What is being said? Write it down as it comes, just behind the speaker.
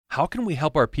How can we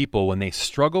help our people when they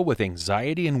struggle with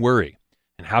anxiety and worry?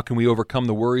 And how can we overcome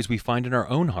the worries we find in our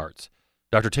own hearts?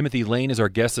 Dr. Timothy Lane is our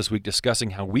guest this week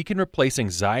discussing how we can replace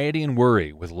anxiety and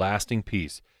worry with lasting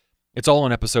peace. It's all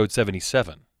on episode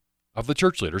 77 of the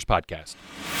Church Leaders Podcast.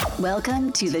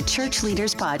 Welcome to the Church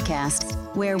Leaders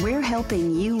Podcast, where we're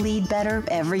helping you lead better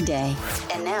every day.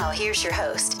 And now here's your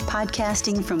host,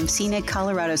 podcasting from scenic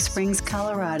Colorado Springs,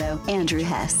 Colorado, Andrew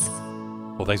Hess.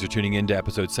 Well, thanks for tuning in to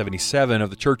episode 77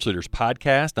 of the Church Leaders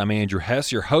Podcast. I'm Andrew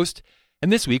Hess, your host,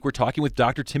 and this week we're talking with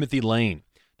Dr. Timothy Lane.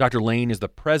 Dr. Lane is the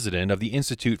president of the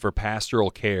Institute for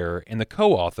Pastoral Care and the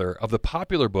co-author of the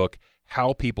popular book,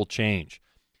 How People Change.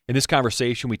 In this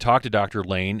conversation, we talked to Dr.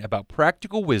 Lane about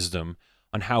practical wisdom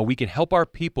on how we can help our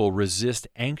people resist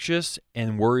anxious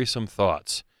and worrisome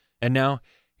thoughts. And now,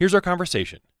 here's our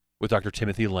conversation with Dr.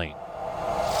 Timothy Lane.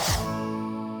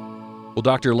 Well,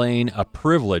 Dr. Lane, a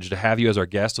privilege to have you as our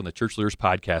guest on the Church Leaders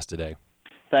Podcast today.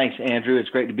 Thanks, Andrew. It's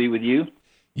great to be with you.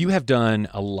 You have done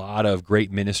a lot of great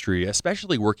ministry,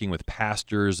 especially working with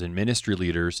pastors and ministry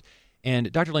leaders. And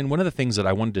Dr. Lane, one of the things that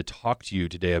I wanted to talk to you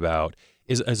today about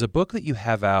is a book that you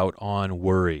have out on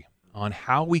worry, on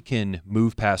how we can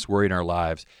move past worry in our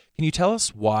lives. Can you tell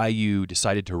us why you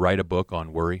decided to write a book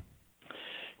on worry?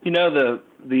 You know,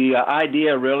 the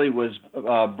idea really was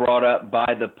brought up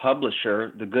by the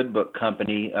publisher, the Good Book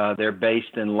Company. They're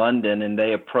based in London, and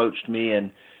they approached me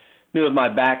and knew of my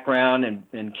background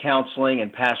in counseling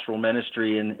and pastoral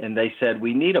ministry, and they said,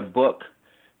 we need a book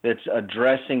that's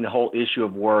addressing the whole issue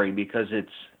of worry because it's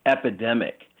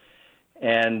epidemic.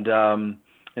 And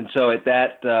so at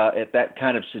that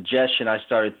kind of suggestion, I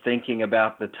started thinking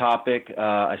about the topic.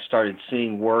 I started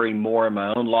seeing worry more in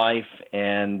my own life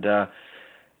and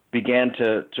began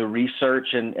to research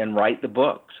and write the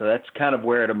book. So that's kind of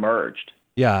where it emerged.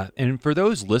 Yeah, and for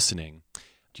those listening,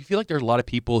 do you feel like there's a lot of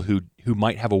people who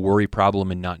might have a worry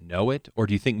problem and not know it, or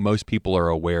do you think most people are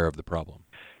aware of the problem?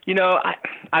 You know,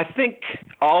 I think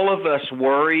all of us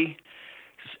worry.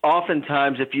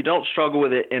 Oftentimes, if you don't struggle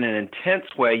with it in an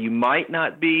intense way, you might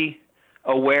not be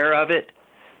aware of it,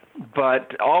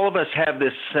 but all of us have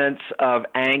this sense of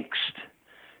angst.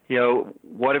 You know,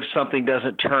 what if something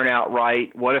doesn't turn out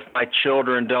right? What if my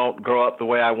children don't grow up the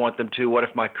way I want them to? What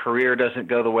if my career doesn't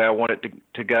go the way I want it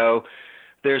to go?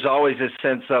 There's always a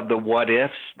sense of the what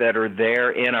ifs that are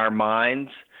there in our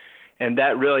minds, and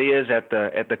that really is at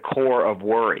the core of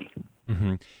worry.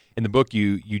 Mm-hmm. In the book,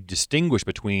 you distinguish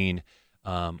between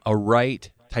a right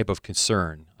type of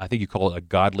concern. I think you call it a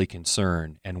godly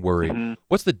concern and worry. Mm-hmm.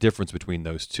 What's the difference between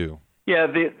those two? Yeah,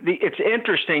 it's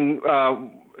interesting.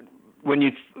 When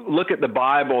you look at the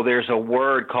Bible, there's a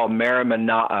word called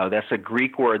merimnao. That's a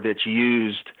Greek word that's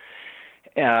used,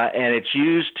 and it's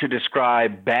used to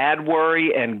describe bad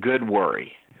worry and good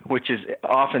worry, which is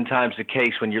oftentimes the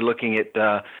case when you're looking at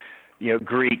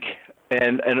Greek.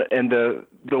 And the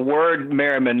word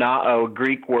merimnao,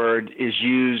 Greek word, is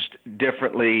used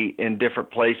differently in different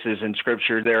places in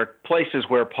Scripture. There are places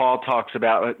where Paul talks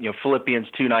about, Philippians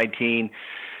 2:19.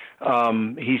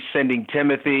 He's sending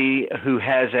Timothy, who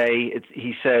has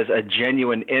he says, a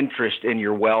genuine interest in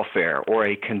your welfare or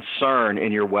a concern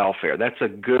in your welfare. That's a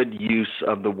good use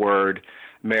of the word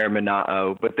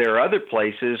merimnao. But there are other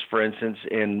places, for instance,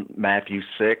 in Matthew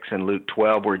 6 and Luke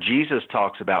 12, where Jesus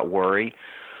talks about worry,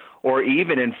 or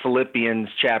even in Philippians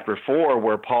chapter 4,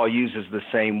 where Paul uses the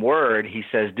same word. He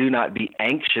says, do not be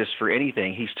anxious for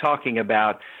anything. He's talking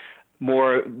about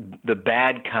more the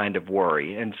bad kind of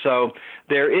worry. And so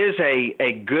there is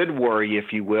a good worry, if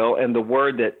you will, and the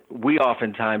word that we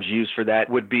oftentimes use for that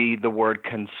would be the word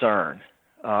concern,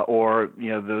 or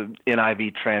the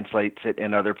NIV translates it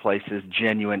in other places,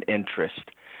 genuine interest.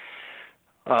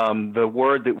 The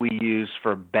word that we use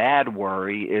for bad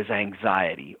worry is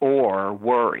anxiety or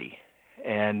worry.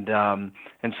 And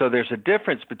so there's a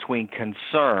difference between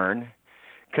concern.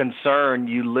 Concern,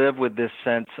 you live with this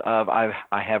sense of I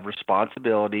have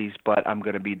responsibilities, but I'm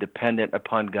going to be dependent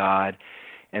upon God,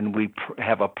 and we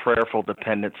have a prayerful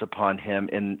dependence upon Him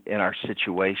in our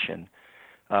situation.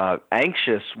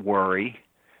 Anxious worry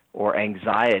or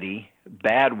anxiety,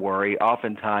 bad worry,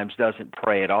 oftentimes doesn't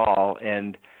pray at all,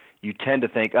 and you tend to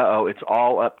think, it's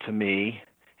all up to me,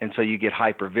 and so you get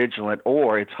hypervigilant,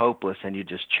 or it's hopeless and you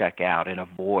just check out and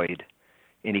avoid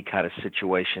any kind of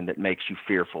situation that makes you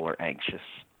fearful or anxious.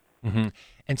 Mm-hmm.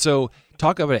 And so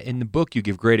talk about it. In the book, you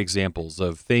give great examples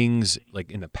of things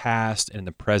like in the past and in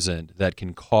the present that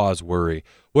can cause worry.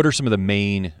 What are some of the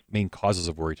main causes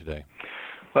of worry today?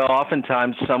 Well,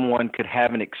 oftentimes someone could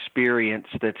have an experience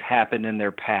that's happened in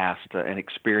their past, an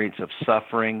experience of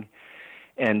suffering,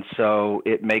 and so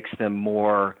it makes them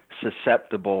more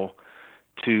susceptible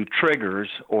to triggers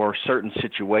or certain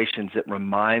situations that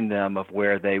remind them of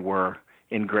where they were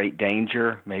in great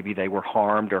danger. Maybe they were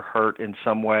harmed or hurt in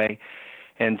some way.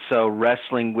 And so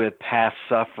wrestling with past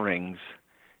sufferings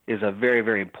is a very,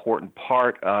 very important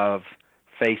part of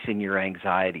facing your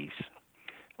anxieties.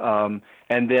 And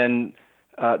then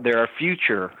there are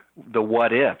the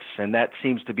what ifs, and that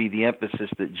seems to be the emphasis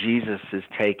that Jesus is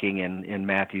taking in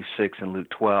Matthew 6 and Luke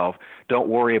 12. Don't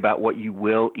worry about what you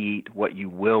will eat, what you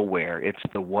will wear. It's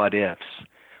the what ifs.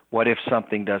 What if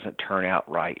something doesn't turn out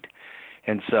right?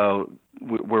 And so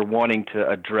we're wanting to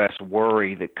address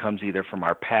worry that comes either from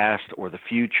our past or the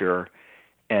future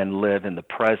and live in the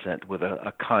present with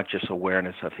a conscious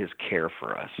awareness of his care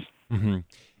for us. Mm-hmm.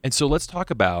 And so let's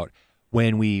talk about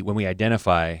when we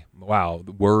identify, wow,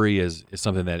 worry is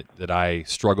something that I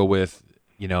struggle with,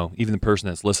 even the person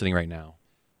that's listening right now.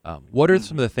 What are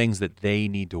some of the things that they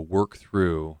need to work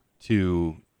through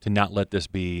to not let this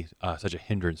be such a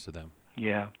hindrance to them?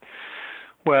 Yeah.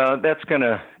 Well, that's going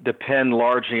to depend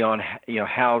largely on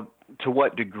to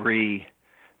what degree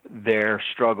their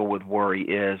struggle with worry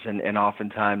is, and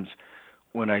oftentimes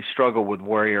when a struggle with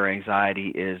worry or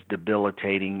anxiety is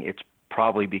debilitating, it's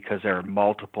probably because there are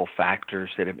multiple factors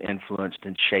that have influenced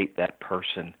and shaped that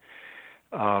person,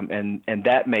 and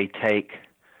that may take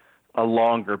a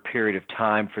longer period of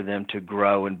time for them to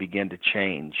grow and begin to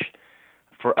change.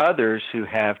 For others who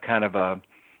have kind of a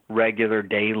regular,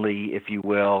 daily, if you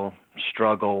will,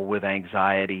 struggle with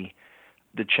anxiety,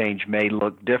 the change may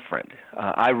look different.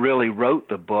 I really wrote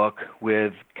the book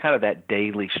with kind of that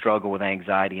daily struggle with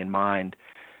anxiety in mind.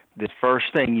 The first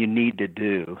thing you need to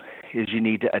do is you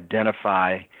need to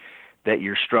identify that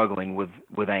you're struggling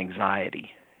with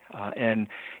anxiety. And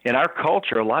in our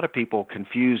culture, a lot of people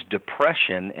confuse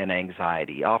depression and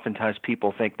anxiety. Oftentimes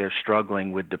people think they're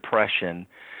struggling with depression,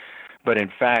 but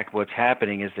in fact, what's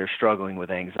happening is they're struggling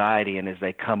with anxiety, and as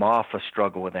they come off a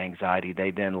struggle with anxiety, they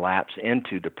then lapse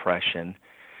into depression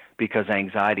because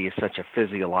anxiety is such a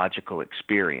physiological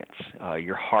experience.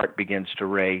 Your heart begins to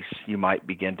race, you might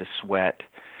begin to sweat.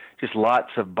 Just lots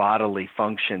of bodily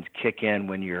functions kick in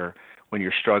when you're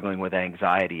struggling with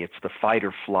anxiety. It's the fight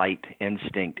or flight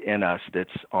instinct in us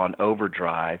that's on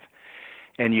overdrive.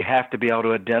 And you have to be able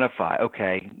to identify,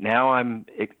 okay, now I'm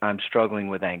struggling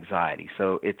with anxiety.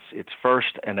 So it's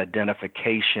first an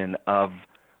identification of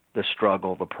the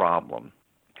struggle, the problem.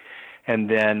 And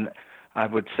then I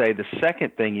would say the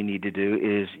second thing you need to do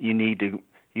is you need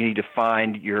to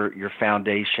find your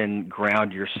foundation,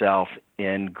 ground yourself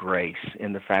in grace,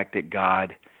 in the fact that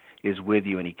God is with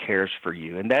you and he cares for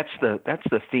you. And that's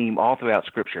the theme all throughout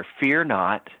Scripture. Fear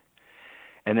not,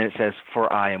 and then it says,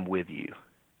 for I am with you.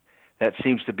 That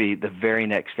seems to be the very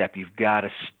next step. You've got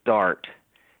to start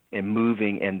in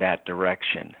moving in that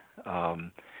direction.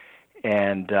 And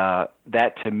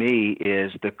that, to me,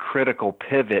 is the critical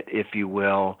pivot, if you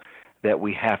will, that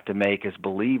we have to make as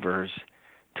believers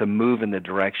to move in the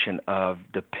direction of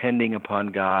depending upon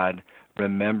God,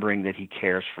 remembering that he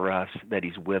cares for us, that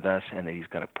he's with us, and that he's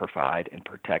going to provide and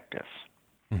protect us.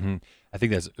 Mm-hmm. I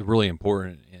think that's really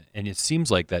important. And it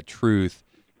seems like that truth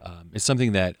is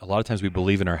something that a lot of times we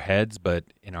believe in our heads, but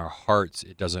in our hearts,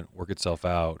 it doesn't work itself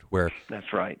out.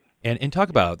 That's right. And talk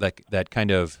about that kind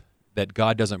of, that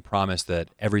God doesn't promise that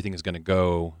everything is going to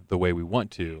go the way we want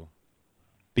to.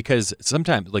 Because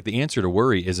sometimes, like, the answer to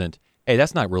worry isn't, hey,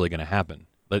 that's not really going to happen.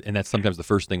 And that's sometimes the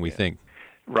first thing we think.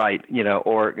 Right,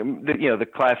 or the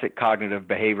classic cognitive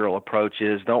behavioral approach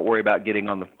is don't worry about getting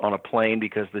on a plane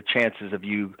because the chances of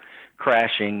you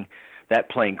crashing, that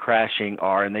plane crashing,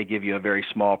 and they give you a very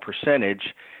small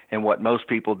percentage. And what most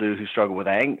people do who struggle with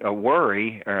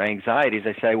worry or anxiety is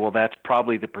they say, well, that's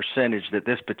probably the percentage that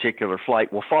this particular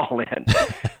flight will fall in.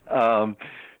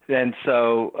 And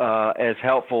so as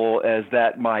helpful as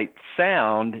that might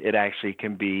sound, it actually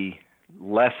can be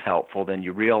less helpful than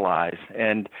you realize.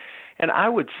 And I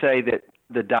would say that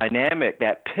the dynamic,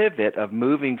 that pivot of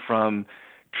moving from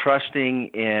trusting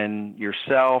in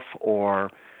yourself or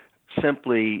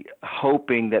simply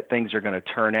hoping that things are going to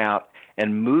turn out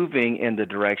and moving in the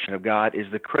direction of God is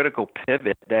the critical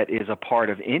pivot that is a part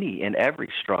of any and every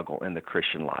struggle in the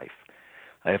Christian life.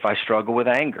 If I struggle with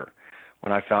anger,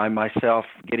 when I find myself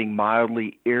getting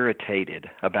mildly irritated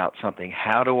about something,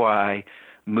 how do I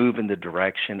move in the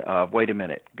direction of, wait a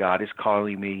minute, God is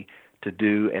calling me to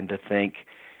do and to think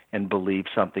and believe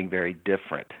something very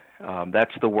different.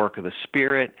 That's the work of the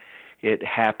Spirit. It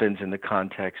happens in the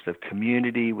context of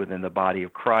community within the body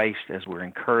of Christ as we're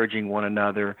encouraging one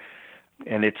another.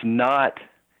 And it's not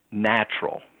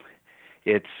natural.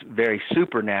 It's very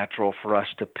supernatural for us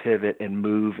to pivot and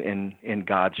move in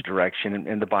God's direction.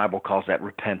 And the Bible calls that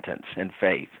repentance and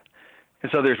faith.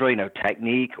 And so there's really no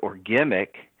technique or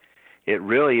gimmick. It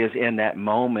really is in that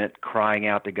moment crying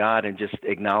out to God and just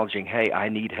acknowledging, hey, I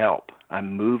need help.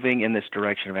 I'm moving in this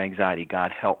direction of anxiety.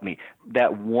 God, help me.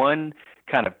 That one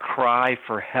kind of cry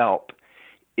for help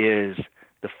is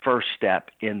the first step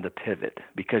in the pivot,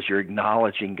 because you're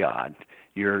acknowledging God.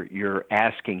 You're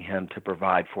asking him to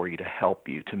provide for you, to help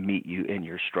you, to meet you in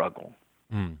your struggle.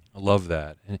 I love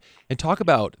that. And talk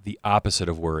about the opposite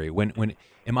of worry. When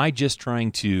am I just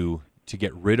trying to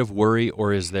get rid of worry,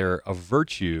 or is there a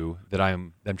virtue that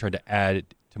I'm trying to add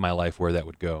to my life where that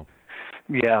would go?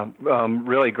 Yeah,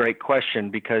 really great question,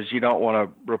 because you don't want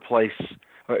to replace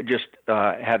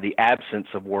have the absence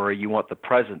of worry. You want the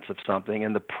presence of something.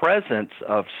 And the presence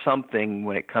of something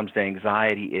when it comes to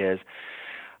anxiety is,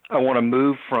 I want to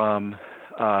move from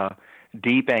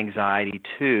deep anxiety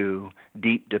to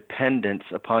deep dependence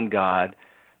upon God,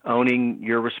 owning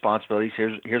your responsibilities.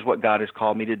 Here's what God has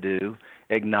called me to do,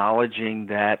 acknowledging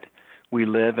that we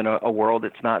live in a world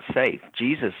that's not safe.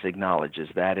 Jesus acknowledges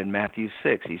that in Matthew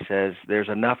 6. He says, there's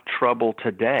enough trouble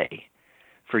today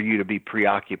for you to be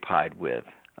preoccupied with.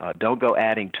 Don't go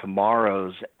adding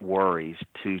tomorrow's worries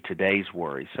to today's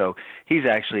worries. So he's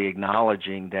actually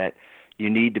acknowledging that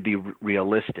you need to be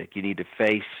realistic. You need to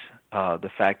face the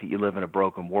fact that you live in a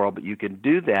broken world, but you can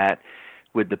do that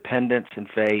with dependence and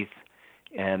faith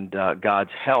and God's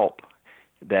help.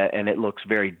 And it looks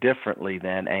very differently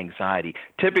than anxiety.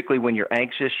 Typically, when you're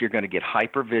anxious, you're going to get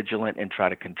hypervigilant and try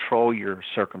to control your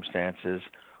circumstances,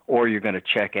 or you're going to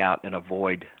check out and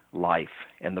avoid life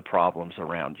and the problems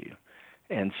around you.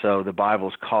 And so the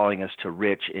Bible's calling us to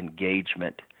rich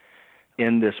engagement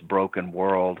in this broken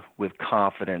world with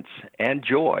confidence and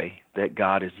joy that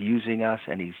God is using us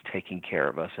and he's taking care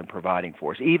of us and providing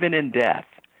for us. Even in death,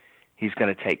 he's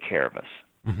going to take care of us.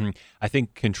 Mm-hmm. I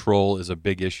think control is a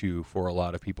big issue for a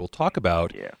lot of people. Talk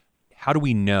about how do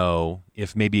we know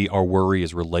if maybe our worry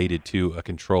is related to a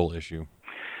control issue?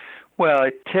 Well,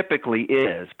 it typically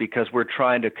is, because we're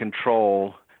trying to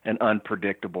control an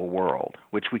unpredictable world,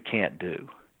 which we can't do.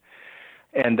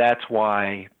 And that's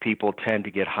why people tend to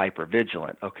get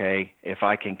hypervigilant. Okay, if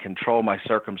I can control my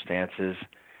circumstances,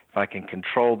 if I can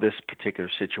control this particular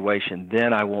situation,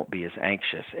 then I won't be as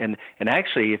anxious. And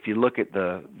actually, if you look at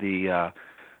the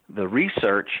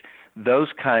research, those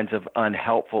kinds of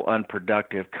unhelpful,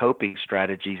 unproductive coping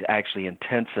strategies actually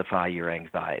intensify your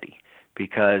anxiety,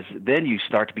 because then you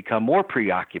start to become more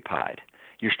preoccupied.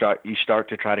 You start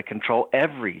to try to control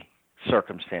every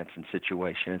circumstance and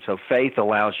situation. And so faith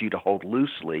allows you to hold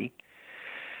loosely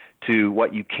to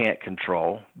what you can't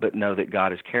control, but know that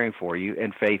God is caring for you.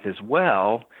 And faith as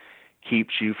well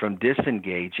keeps you from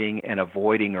disengaging and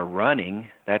avoiding or running.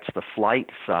 That's the flight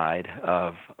side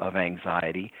of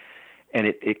anxiety. And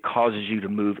it causes you to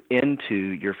move into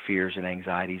your fears and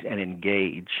anxieties and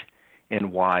engage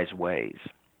in wise ways.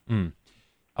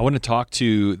 I want to talk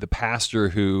to the pastor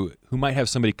who might have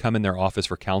somebody come in their office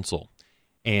for counsel,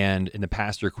 and the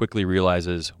pastor quickly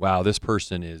realizes, wow, this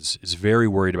person is very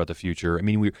worried about the future. I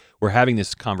mean, we're having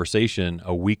this conversation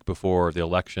a week before the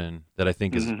election that I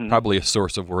think is probably a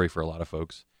source of worry for a lot of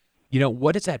folks. You know,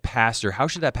 what is that pastor? How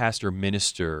should that pastor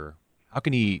minister? How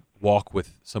can he walk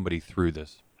with somebody through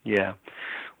this? Yeah.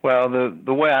 Well,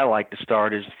 the way I like to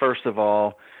start is, first of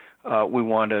all, we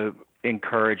want to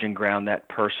encourage and ground that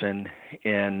person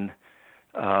in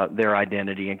their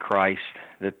identity in Christ,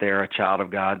 that they're a child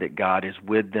of God, that God is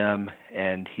with them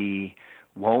and he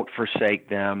won't forsake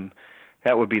them.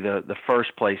 That would be the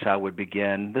first place I would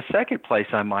begin. The second place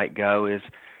I might go is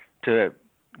to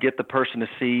get the person to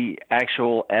see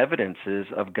actual evidences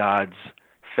of God's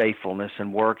faithfulness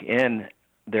and work in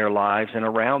their lives and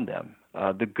around them,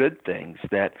 the good things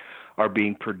that are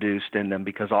being produced in them,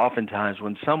 because oftentimes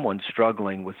when someone's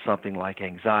struggling with something like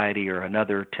anxiety or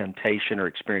another temptation or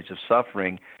experience of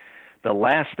suffering, the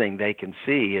last thing they can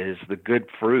see is the good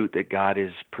fruit that God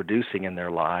is producing in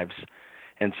their lives.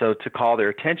 And so to call their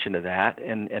attention to that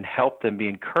and help them be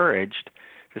encouraged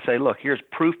to say, look, here's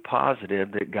proof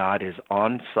positive that God is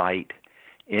on site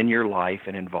in your life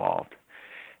and involved.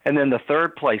 And then the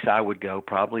third place I would go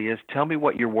probably is, tell me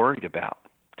what you're worried about.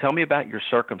 Tell me about your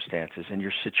circumstances and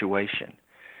your situation.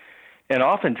 And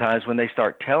oftentimes when they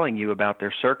start telling you about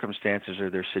their circumstances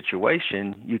or their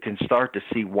situation, you can start to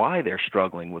see why they're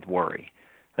struggling with worry.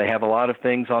 They have a lot of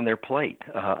things on their plate,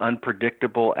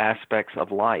 unpredictable aspects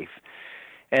of life.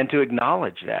 And to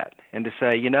acknowledge that and to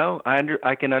say, you know,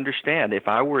 I can understand if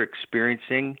I were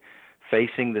facing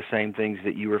the same things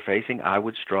that you were facing, I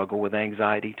would struggle with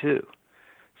anxiety too.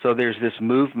 So there's this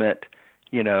movement,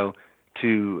 you know,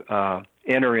 to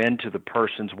enter into the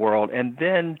person's world, and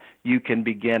then you can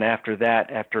begin after that,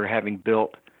 after having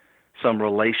built some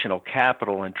relational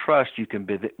capital and trust, you can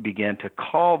begin to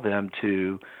call them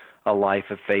to a life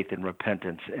of faith and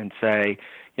repentance and say,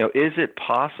 is it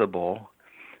possible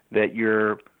that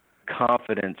your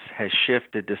confidence has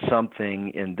shifted to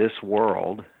something in this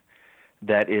world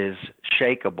that is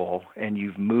shakeable, and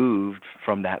you've moved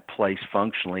from that place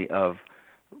functionally of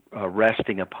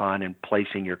resting upon and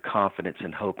placing your confidence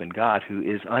and hope in God, who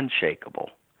is unshakable.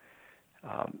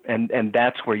 And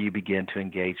that's where you begin to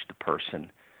engage the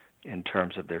person in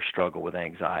terms of their struggle with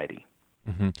anxiety.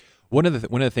 Mm-hmm. One of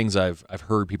the things I've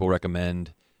heard people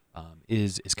recommend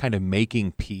is kind of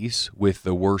making peace with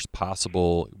your worst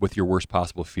possible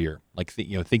fear, like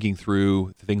thinking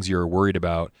through the things you're worried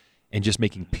about and just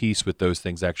making peace with those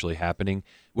things actually happening.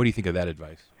 What do you think of that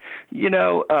advice?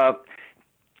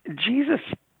 Jesus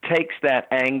takes that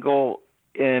angle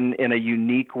in a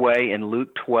unique way in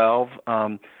Luke 12.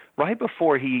 Right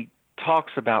before he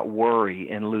talks about worry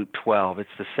in Luke 12, it's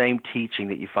the same teaching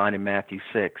that you find in Matthew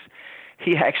 6.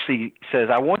 He actually says,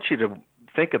 I want you to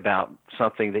think about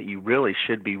something that you really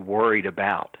should be worried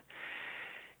about.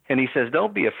 And he says,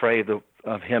 don't be afraid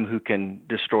of him who can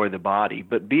destroy the body,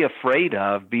 but be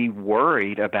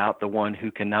worried about the one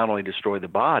who can not only destroy the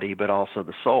body, but also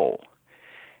the soul.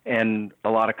 And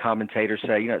a lot of commentators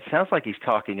say, it sounds like he's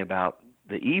talking about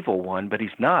the evil one, but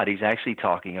he's not. He's actually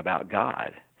talking about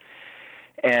God.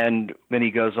 And then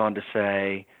he goes on to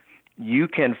say, you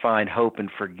can find hope and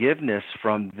forgiveness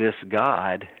from this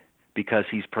God because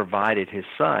he's provided his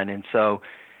Son. And so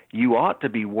you ought to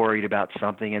be worried about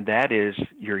something, and that is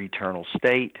your eternal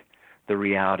state, the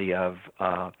reality of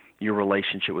your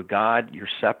relationship with God. You're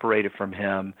separated from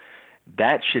him.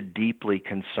 That should deeply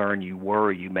concern you,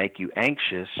 worry you, make you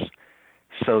anxious,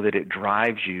 so that it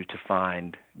drives you to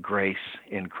find grace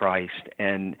in Christ.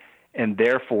 And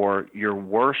therefore, your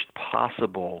worst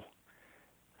possible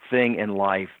thing in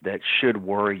life that should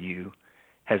worry you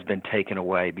has been taken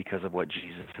away because of what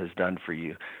Jesus has done for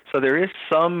you. So there is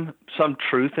some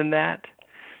truth in that.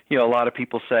 A lot of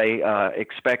people say,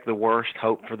 expect the worst,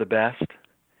 hope for the best.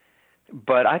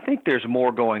 But I think there's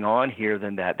more going on here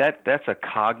than that. That's a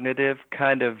cognitive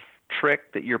kind of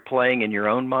trick that you're playing in your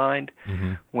own mind.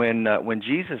 Mm-hmm. When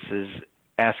Jesus is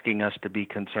asking us to be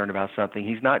concerned about something,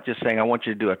 he's not just saying, I want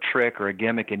you to do a trick or a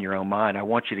gimmick in your own mind. I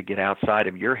want you to get outside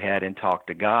of your head and talk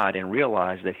to God and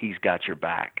realize that he's got your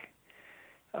back,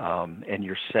 and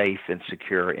you're safe and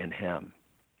secure in him.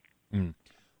 Mm.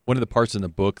 One of the parts in the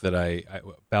book that I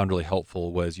found really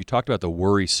helpful was you talked about the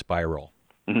worry spiral.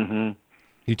 Mm-hmm. Can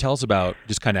you tell us about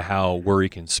just kind of how worry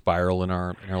can spiral in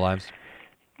our lives?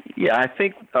 Yeah, I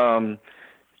think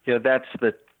that's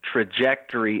the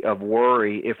trajectory of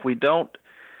worry. If we don't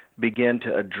begin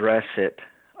to address it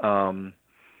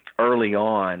early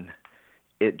on,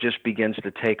 it just begins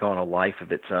to take on a life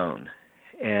of its own.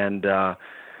 And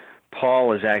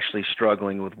Paul is actually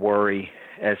struggling with worry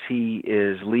as he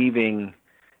is leaving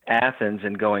Athens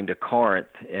and going to Corinth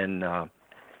in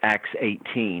Acts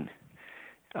 18.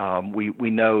 We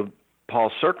know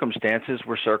Paul's circumstances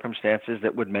were circumstances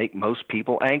that would make most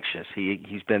people anxious.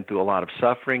 He's been through a lot of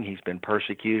suffering. He's been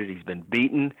persecuted. He's been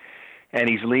beaten. And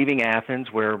he's leaving Athens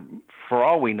where, for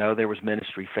all we know, there was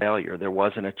ministry failure. There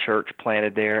wasn't a church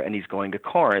planted there, and he's going to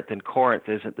Corinth. And Corinth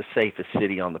isn't the safest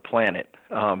city on the planet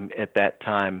at that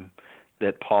time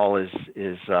that Paul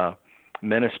is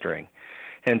ministering.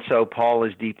 And so Paul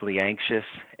is deeply anxious,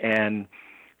 and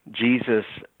Jesus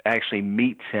actually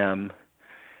meets him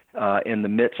in the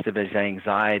midst of his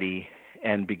anxiety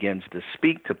and begins to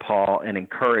speak to Paul and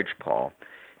encourage Paul.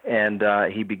 And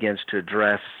he begins to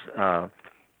address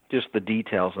just the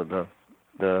details of the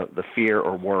fear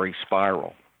or worry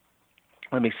spiral.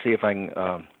 Let me see if I can,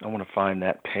 I want to find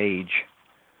that page.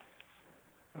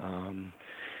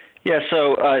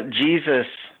 So Jesus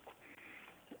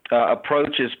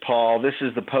approaches Paul. This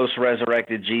is the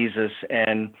post-resurrected Jesus,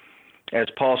 and as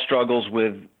Paul struggles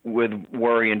with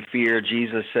worry and fear,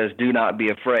 Jesus says, do not be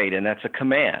afraid, and that's a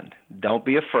command. Don't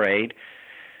be afraid.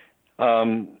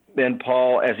 Then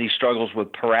Paul, as he struggles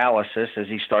with paralysis, as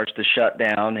he starts to shut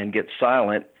down and get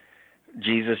silent,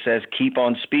 Jesus says, keep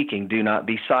on speaking, do not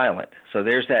be silent. So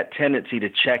there's that tendency to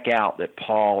check out that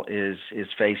Paul is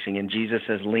facing, and Jesus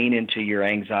says, lean into your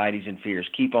anxieties and fears.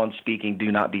 Keep on speaking, do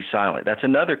not be silent. That's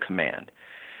another command.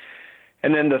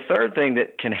 And then the third thing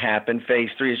that can happen, phase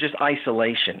 3, is just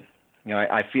isolation.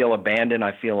 I feel abandoned,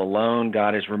 I feel alone,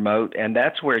 God is remote, and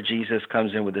that's where Jesus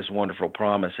comes in with this wonderful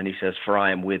promise, and he says, for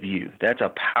I am with you. That's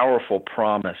a powerful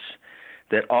promise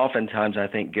that oftentimes I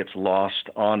think gets lost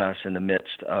on us in the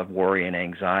midst of worry and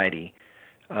anxiety.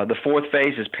 The fourth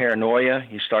phase is paranoia.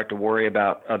 You start to worry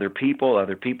about other people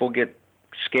get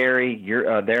scary,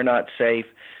 they're not safe.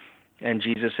 And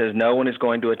Jesus says, no one is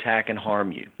going to attack and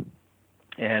harm you.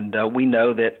 And we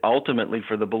know that ultimately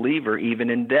for the believer, even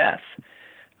in death,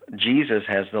 Jesus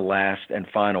has the last and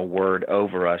final word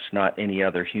over us, not any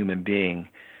other human being.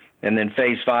 And then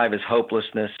phase 5 is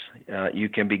hopelessness. You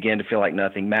can begin to feel like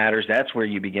nothing matters. That's where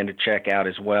you begin to check out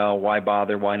as well. Why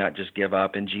bother? Why not just give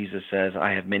up? And Jesus says,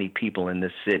 I have many people in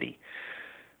this city.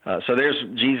 So there's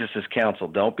Jesus' counsel.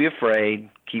 Don't be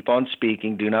afraid. Keep on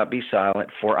speaking. Do not be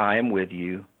silent, for I am with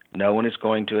you. No one is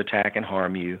going to attack and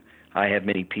harm you. I have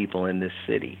many people in this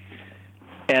city.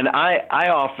 And I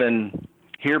often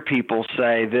hear people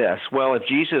say this, well, if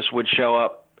Jesus would show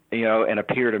up, and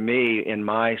appear to me in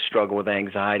my struggle with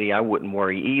anxiety, I wouldn't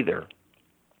worry either.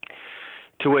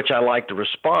 To which I like to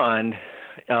respond,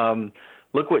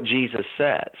 look what Jesus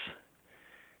says.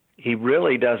 He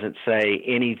really doesn't say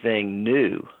anything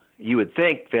new. You would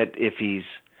think that if he's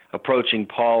approaching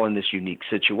Paul in this unique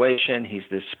situation, he's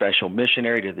this special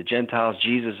missionary to the Gentiles,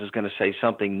 Jesus is going to say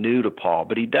something new to Paul,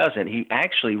 but he doesn't. He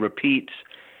actually repeats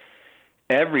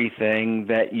everything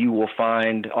that you will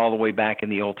find all the way back in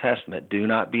the Old Testament. Do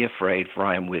not be afraid, for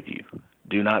I am with you.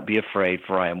 Do not be afraid,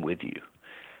 for I am with you.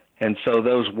 And so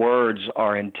those words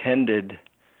are intended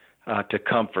to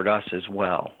comfort us as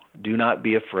well. Do not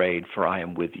be afraid, for I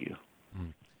am with you.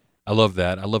 I love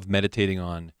that. I love meditating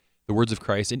on the words of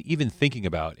Christ and even thinking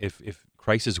about if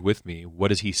Christ is with me,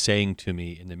 what is he saying to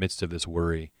me in the midst of this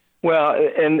worry? Well,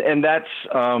 and that's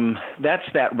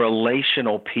that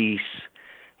relational piece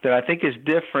that I think is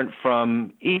different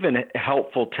from even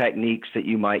helpful techniques that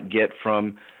you might get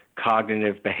from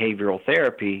cognitive behavioral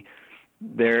therapy.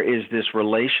 There is this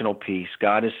relational piece.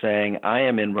 God is saying, I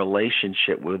am in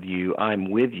relationship with you.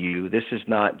 I'm with you. This is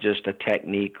not just a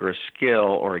technique or a skill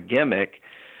or a gimmick.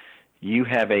 You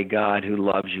have a God who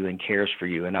loves you and cares for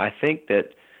you. And I think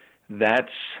that's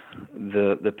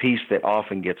the piece that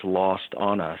often gets lost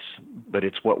on us, but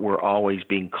it's what we're always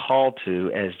being called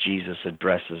to as Jesus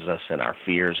addresses us in our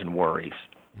fears and worries.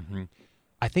 Mm-hmm.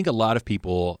 I think a lot of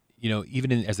people,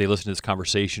 even as they listen to this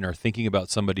conversation, are thinking about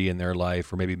somebody in their life,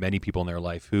 or maybe many people in their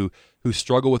life, who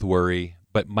struggle with worry,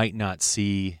 but might not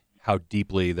see how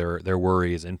deeply their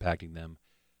worry is impacting them.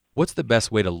 What's the best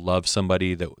way to love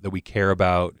somebody that we care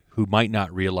about who might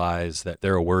not realize that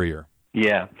they're a worrier?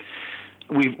 Yeah.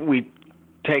 We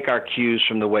take our cues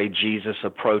from the way Jesus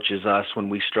approaches us when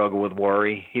we struggle with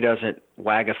worry. He doesn't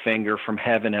wag a finger from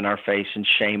heaven in our face and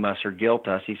shame us or guilt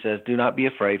us. He says, do not be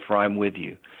afraid, for I'm with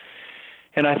you.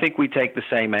 And I think we take the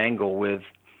same angle with,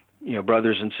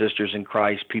 brothers and sisters in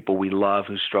Christ, people we love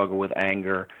who struggle with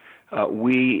anger.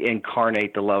 We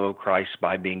incarnate the love of Christ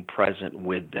by being present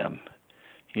with them.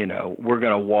 We're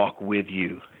going to walk with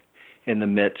you in the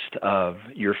midst of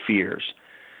your fears.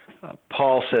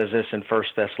 Paul says this in 1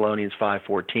 Thessalonians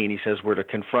 5:14. He says we're to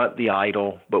confront the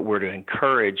idle, but we're to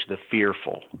encourage the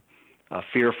fearful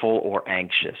or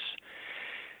anxious.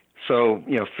 So,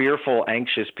 fearful,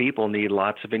 anxious people need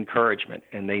lots of encouragement,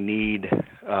 and they need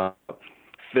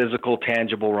physical,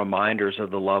 tangible reminders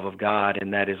of the love of God,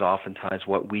 and that is oftentimes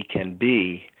what we can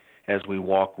be as we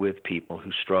walk with people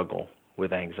who struggle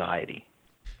with anxiety.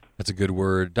 That's a good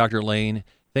word. Dr. Lane,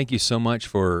 thank you so much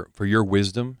for your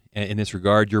wisdom in this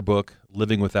regard. Your book,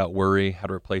 Living Without Worry, How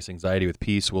to Replace Anxiety with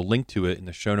Peace, we'll link to it in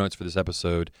the show notes for this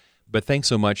episode. But thanks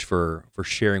so much for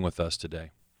sharing with us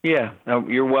today. Yeah,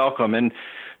 you're welcome. And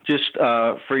just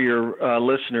for your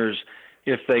listeners,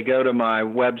 if they go to my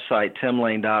website,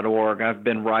 timlane.org, I've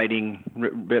been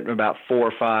written about 4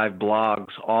 or 5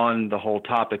 blogs on the whole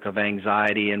topic of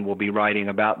anxiety, and we'll be writing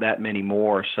about that many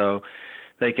more. So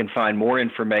they can find more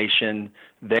information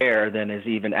there than is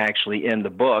even actually in the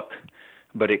book,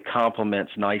 but it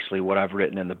complements nicely what I've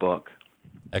written in the book.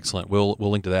 Excellent. We'll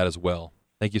link to that as well.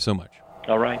 Thank you so much.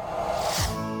 All right.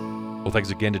 Well, thanks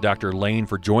again to Dr. Lane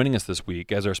for joining us this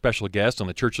week as our special guest on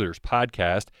the Church Leaders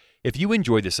Podcast. If you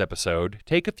enjoyed this episode,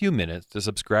 take a few minutes to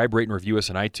subscribe, rate, and review us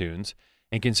on iTunes,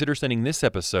 and consider sending this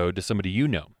episode to somebody you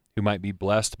know who might be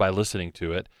blessed by listening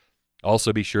to it.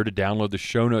 Also, be sure to download the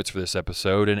show notes for this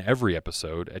episode and every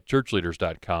episode at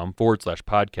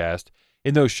churchleaders.com/podcast.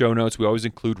 In those show notes, we always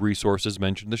include resources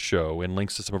mentioned in the show and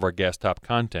links to some of our guest top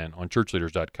content on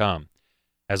churchleaders.com.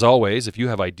 As always, if you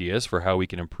have ideas for how we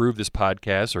can improve this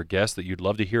podcast or guests that you'd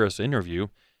love to hear us interview,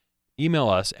 email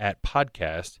us at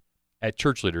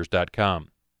podcast@churchleaders.com.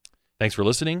 Thanks for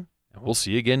listening, and we'll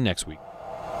see you again next week.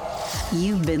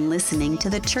 You've been listening to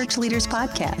the Church Leaders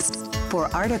Podcast. For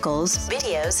articles,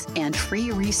 videos, and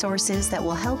free resources that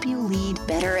will help you lead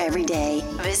better every day,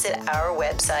 visit our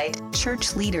website,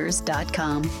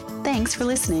 churchleaders.com. Thanks for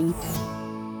listening.